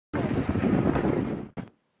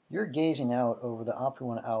You're gazing out over the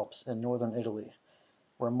Apuan Alps in northern Italy,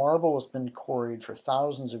 where marble has been quarried for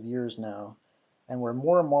thousands of years now, and where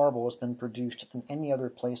more marble has been produced than any other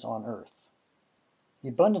place on Earth. The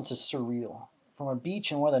abundance is surreal. From a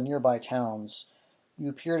beach in one of the nearby towns, you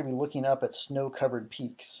appear to be looking up at snow-covered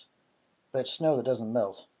peaks, but it's snow that doesn't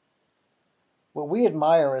melt. What we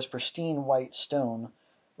admire as pristine white stone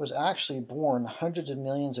was actually born hundreds of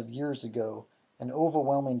millions of years ago in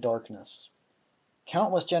overwhelming darkness.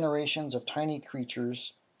 Countless generations of tiny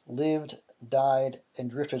creatures lived, died, and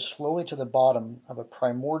drifted slowly to the bottom of a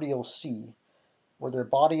primordial sea, where their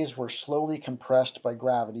bodies were slowly compressed by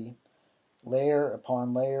gravity, layer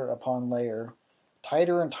upon layer upon layer,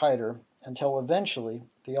 tighter and tighter, until eventually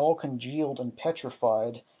they all congealed and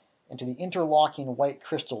petrified into the interlocking white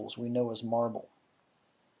crystals we know as marble.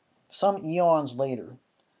 Some eons later,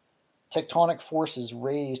 tectonic forces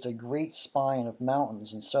raised a great spine of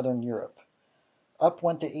mountains in southern Europe. Up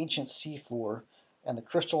went the ancient seafloor, and the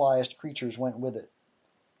crystallized creatures went with it.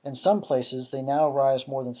 In some places, they now rise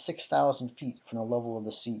more than 6,000 feet from the level of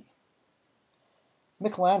the sea.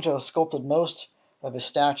 Michelangelo sculpted most of his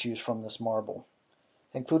statues from this marble,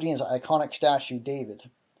 including his iconic statue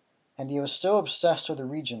David, and he was so obsessed with the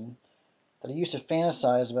region that he used to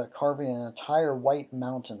fantasize about carving an entire white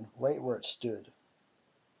mountain right where it stood.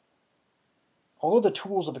 Although the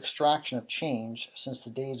tools of extraction have changed since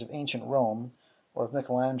the days of ancient Rome or of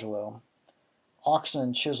Michelangelo, oxen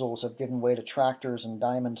and chisels have given way to tractors and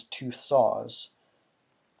diamond-toothed saws,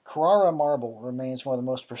 Carrara marble remains one of the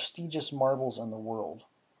most prestigious marbles in the world.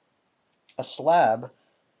 A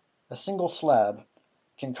single slab,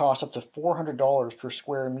 can cost up to $400 per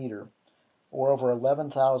square meter, or over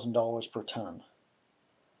 $11,000 per ton.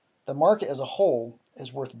 The market as a whole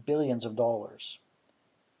is worth billions of dollars.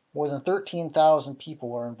 More than 13,000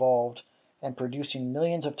 people are involved in producing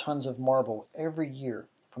millions of tons of marble every year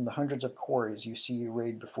from the hundreds of quarries you see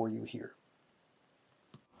arrayed before you here.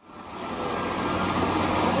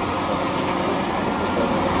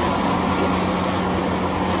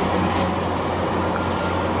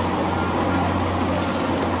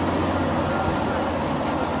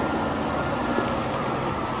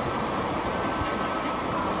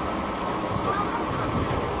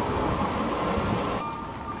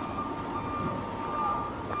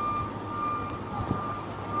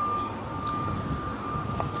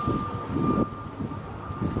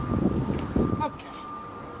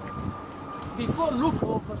 Before, look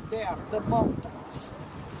over there, the mountains.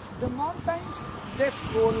 The mountains that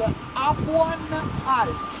call Apuan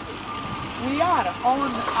Alps. We are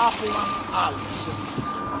on Apuan Alps.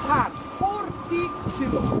 Are 40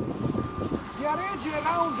 kilometers. They arrange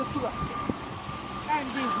around the tourist and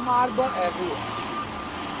is marble everywhere.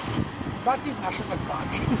 But it's national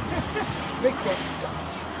park. They can't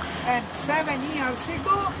touch. And 7 years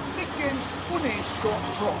ago becomes UNESCO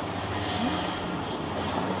project.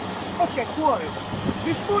 Okay, quarry.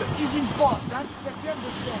 Before is important that you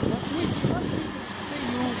understand which machines they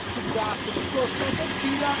use to cut, because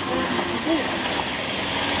caterpillar and wood.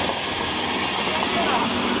 There are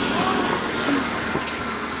cheap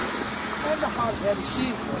machines and are very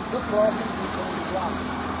simple. The problem is only one.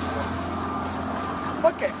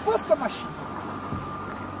 Okay, first machine.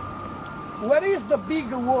 Where is the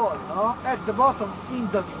big wall? No? At the bottom, in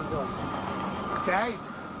the middle. Okay.